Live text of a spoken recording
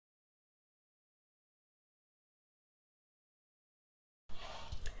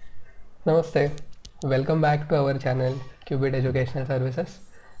Namaste, welcome back to our channel Qubit Educational Services.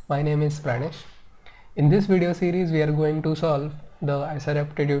 My name is Pranesh. In this video series we are going to solve the IISER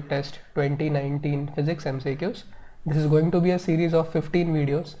Aptitude Test 2019 Physics MCQs. This is going to be a series of 15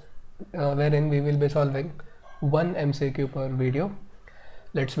 videos wherein we will be solving one MCQ per video.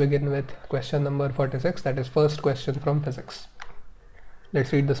 Let's begin with question number 46, that is first question from physics.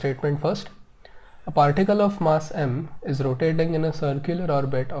 Let's read the statement first. A particle of mass m is rotating in a circular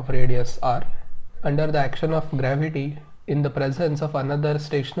orbit of radius r under the action of gravity in the presence of another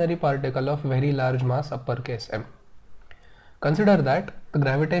stationary particle of very large mass uppercase m. Consider that the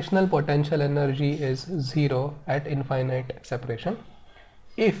gravitational potential energy is 0 at infinite separation.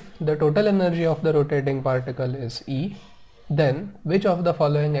 If the total energy of the rotating particle is E, then which of the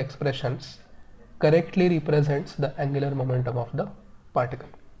following expressions correctly represents the angular momentum of the particle?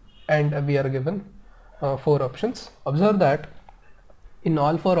 And we are given 4 options. Observe that in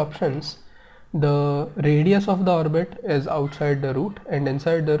all 4 options the radius of the orbit is outside the root, and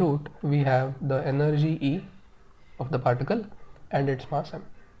inside the root we have the energy E of the particle and its mass m.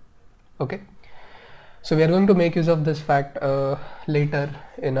 Okay, so we are going to make use of this fact later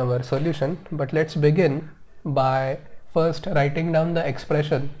in our solution, but let's begin by first writing down the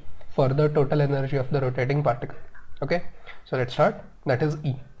expression for the total energy of the rotating particle. Okay, so let's start. That is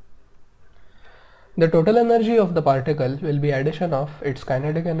E. The total energy of the particle will be addition of its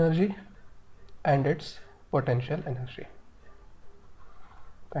kinetic energy and its potential energy.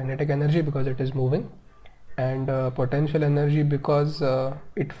 Kinetic energy because it is moving, and potential energy because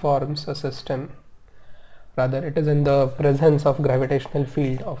it forms a system, rather it is in the presence of gravitational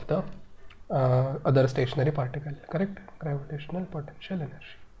field of the other stationary particle, correct? Gravitational potential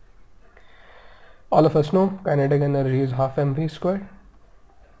energy. All of us know kinetic energy is half mv squared.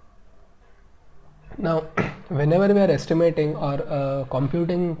 Now whenever we are estimating or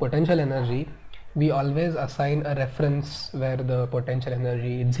computing potential energy, we always assign a reference where the potential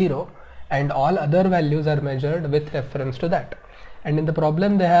energy is 0 and all other values are measured with reference to that. And in the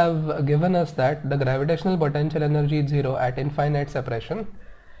problem they have given us that the gravitational potential energy is 0 at infinite separation,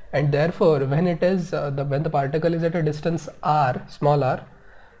 and therefore when it is when the particle is at a distance r, small r,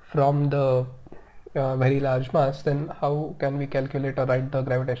 from the very large mass, then how can we calculate or write the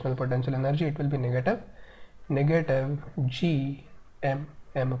gravitational potential energy? It will be negative g m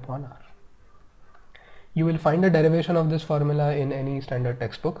upon r. You will find the derivation of this formula in any standard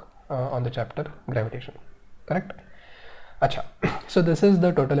textbook on the chapter gravitation, correct? Acha. So this is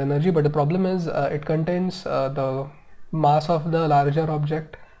the total energy, but the problem is it contains the mass of the larger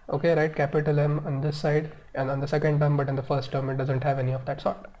object, okay, right, capital M on this side and on the second term, but in the first term it doesn't have any of that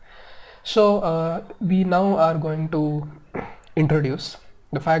sort. So we now are going to introduce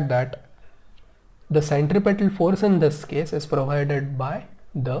the fact that the centripetal force in this case is provided by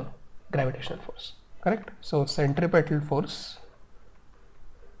the gravitational force, correct? So centripetal force,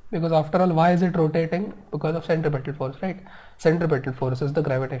 because after all why is it rotating? Because of centripetal force, right? Centripetal force is the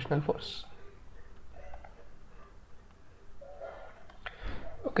gravitational force.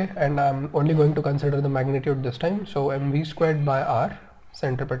 Okay, and I'm only going to consider the magnitude this time. So mv squared by r,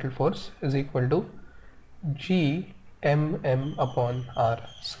 centripetal force, is equal to g m upon r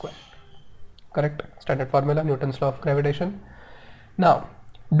square, correct? Standard formula, Newton's law of gravitation. Now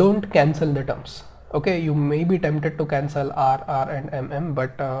don't cancel the terms. Okay, you may be tempted to cancel r and mm,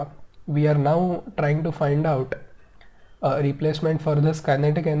 but we are now trying to find out a replacement for this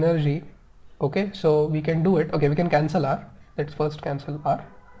kinetic energy. Okay, so we can do it. Okay, we can cancel r. Let's first cancel r.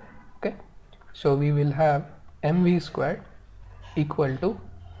 Okay, so we will have mv squared equal to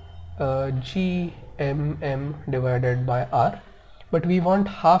g m divided by r, but we want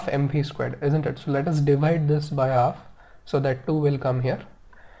half mv squared, isn't it? So let us divide this by half so that 2 will come here,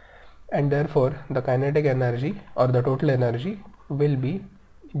 and therefore the kinetic energy or the total energy will be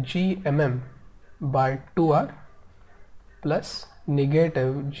g by 2r plus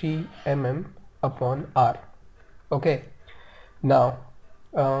negative g upon r. Okay, now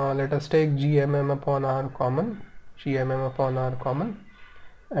let us take g upon r common,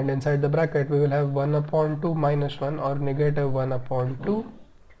 and inside the bracket we will have 1 upon 2 minus 1 or negative 1 upon 2,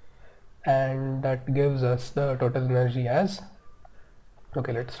 and that gives us the total energy as,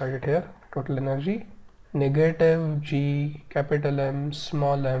 okay, let's write it here, total energy negative g capital M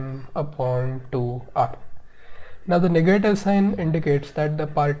small m upon 2r. Now the negative sign indicates that the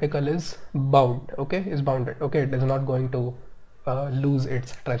particle is bound, okay, is bounded, okay, it is not going to lose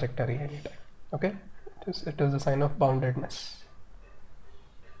its trajectory anytime, okay, it is a sign of boundedness.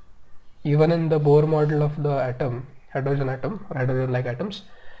 Even in the Bohr model of the atom, hydrogen atom or hydrogen like atoms,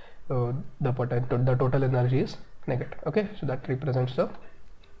 the total energy is negative. Okay, so that represents the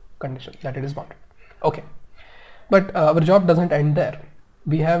condition that it is bounded. Okay, but our job doesn't end there.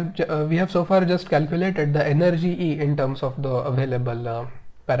 We have so far just calculated the energy E in terms of the available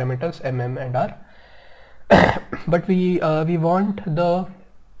parameters mm and r, but we want the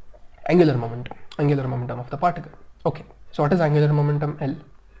angular momentum of the particle. Okay, so what is angular momentum L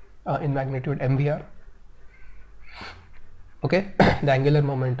in magnitude mvr? Okay, the angular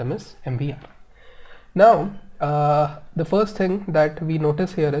momentum is mvr. Now the first thing that we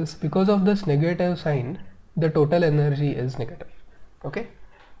notice here is, because of this negative sign, the total energy is negative. Okay,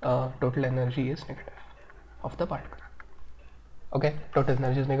 total energy is negative of the particle. Okay, total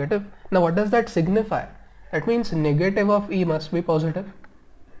energy is negative. Now what does that signify? That means negative of E must be positive,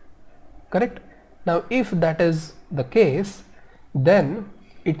 correct? Now if that is the case, then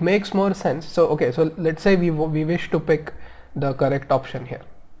it makes more sense. So okay, so let's say we wish to pick the correct option here.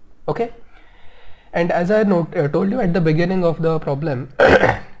 Okay, and as I told you at the beginning of the problem,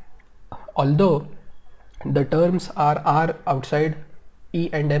 although the terms are outside E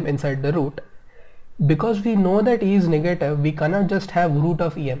and M inside the root, because we know that E is negative, we cannot just have root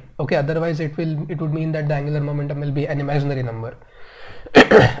of EM. Okay, otherwise it would mean that the angular momentum will be an imaginary number.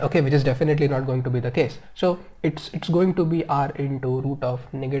 Okay, which is definitely not going to be the case. So it's going to be R into root of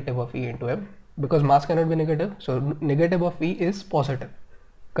negative of E into M, because mass cannot be negative, so negative of E is positive,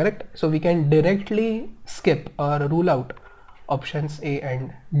 correct? So we can directly skip or rule out options A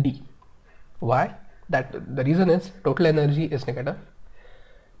and D. Why? That the reason is total energy is negative,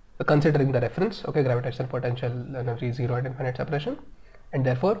 considering the reference. Okay, gravitational potential energy is 0 at infinite separation, and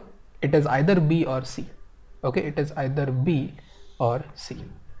therefore it is either B or C. Okay, it is either B or C.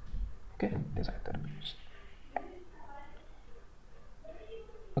 Okay, it is either B or C.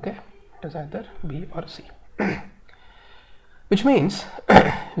 Okay, it is either B or C. Which means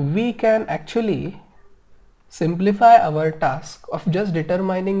we can actually simplify our task of just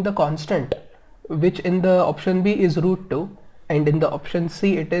determining the constant, which in the option B is root 2, and in the option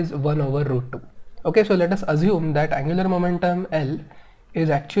C it is 1 over root 2. Okay, so let us assume that angular momentum L is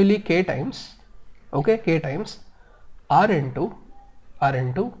actually k times, okay, k times R into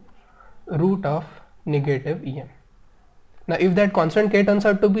root of negative EM. Now if that constant k turns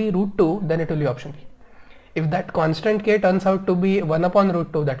out to be root 2, then it will be option B. If that constant k turns out to be 1 upon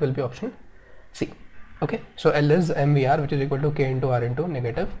root 2, that will be option C. Okay, so L is mvr, which is equal to k into R into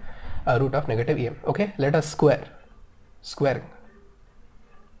negative root of negative EM. Okay, let us squaring.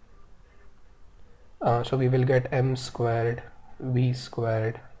 So we will get m squared v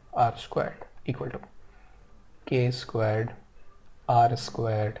squared r squared equal to k squared r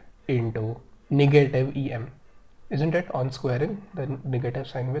squared into negative EM, isn't it? On squaring, the negative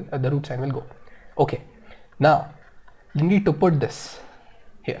sign will, the root sign will go. Okay, now you need to put this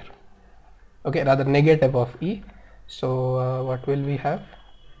here. Okay, rather negative of E. So what will we have?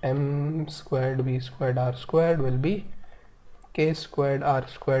 M squared v squared r squared will be k squared r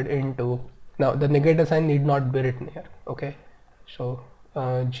squared into, now the negative sign need not be written here. Okay, so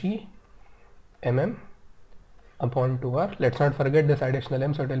g mm upon 2r. Let's not forget this additional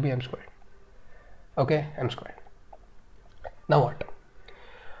m, so it will be m squared. Okay, m squared. Now what?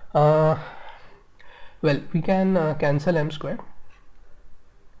 Well, we can cancel m squared,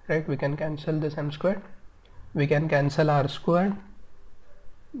 right? We can cancel this m squared. We can cancel r squared.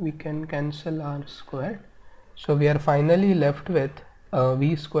 We can cancel r squared. So we are finally left with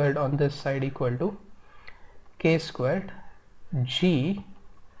v squared on this side equal to k squared g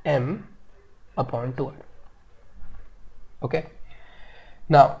m upon 2r. Okay,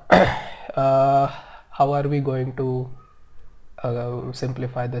 now how are we going to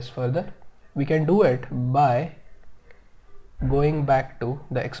simplify this further? We can do it by going back to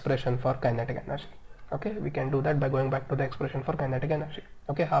the expression for kinetic energy. Okay, we can do that by going back to the expression for kinetic energy.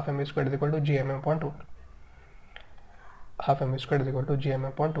 Okay, half mv squared is equal to gm upon 2r. Half mv squared is equal to gm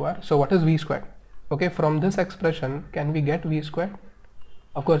upon 2r. So what is v squared? Okay, from this expression, can we get v squared?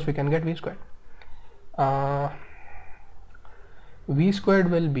 Of course we can get v squared. V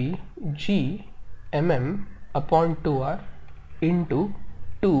squared will be g mm upon 2r into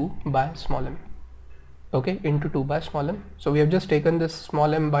 2 by small m. Okay, into 2 by small m. So we have just taken this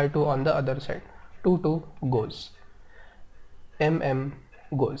small m by 2 on the other side. 2 goes, mm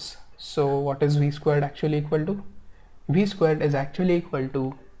goes. So what is v squared actually equal to? V squared is actually equal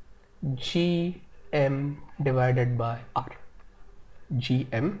to gm divided by r.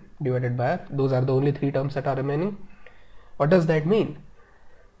 Gm divided by r. Those are the only 3 terms that are remaining. What does that mean?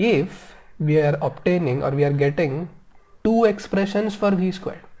 If we are obtaining or we are getting 2 expressions for v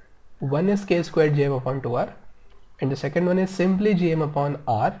squared, one is k squared gm upon 2r and the second one is simply gm upon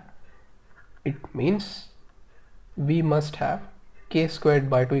r, it means we must have k squared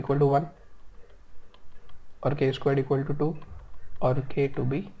by 2 equal to 1, or k squared equal to 2, or k to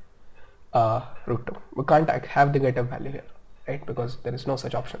be root 2. We can't have the negative value here, right, because there is no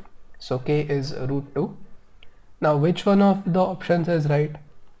such option. So k is root 2. Now which one of the options is right?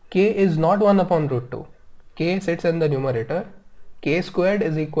 K is not 1 upon root 2. K sits in the numerator. K squared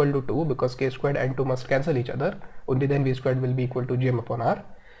is equal to 2 because k squared and 2 must cancel each other. Only then v squared will be equal to gm upon r.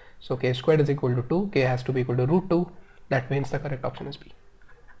 So k squared is equal to 2. K has to be equal to root 2. That means the correct option is B.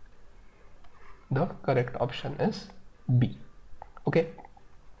 The correct option is B. Okay.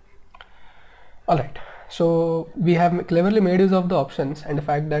 Alright. So we have cleverly made use of the options and the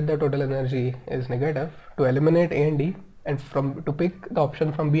fact that the total energy is negative to eliminate A and D, and to pick the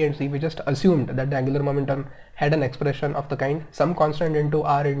option from B and C, we just assumed that the angular momentum had an expression of the kind some constant into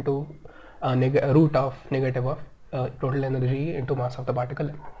r into root of negative of total energy into mass of the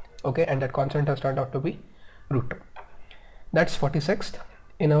particle. Okay, and that constant has turned out to be root 2. That's 46th.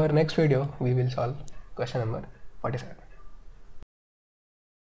 In our next video we will solve question number 47.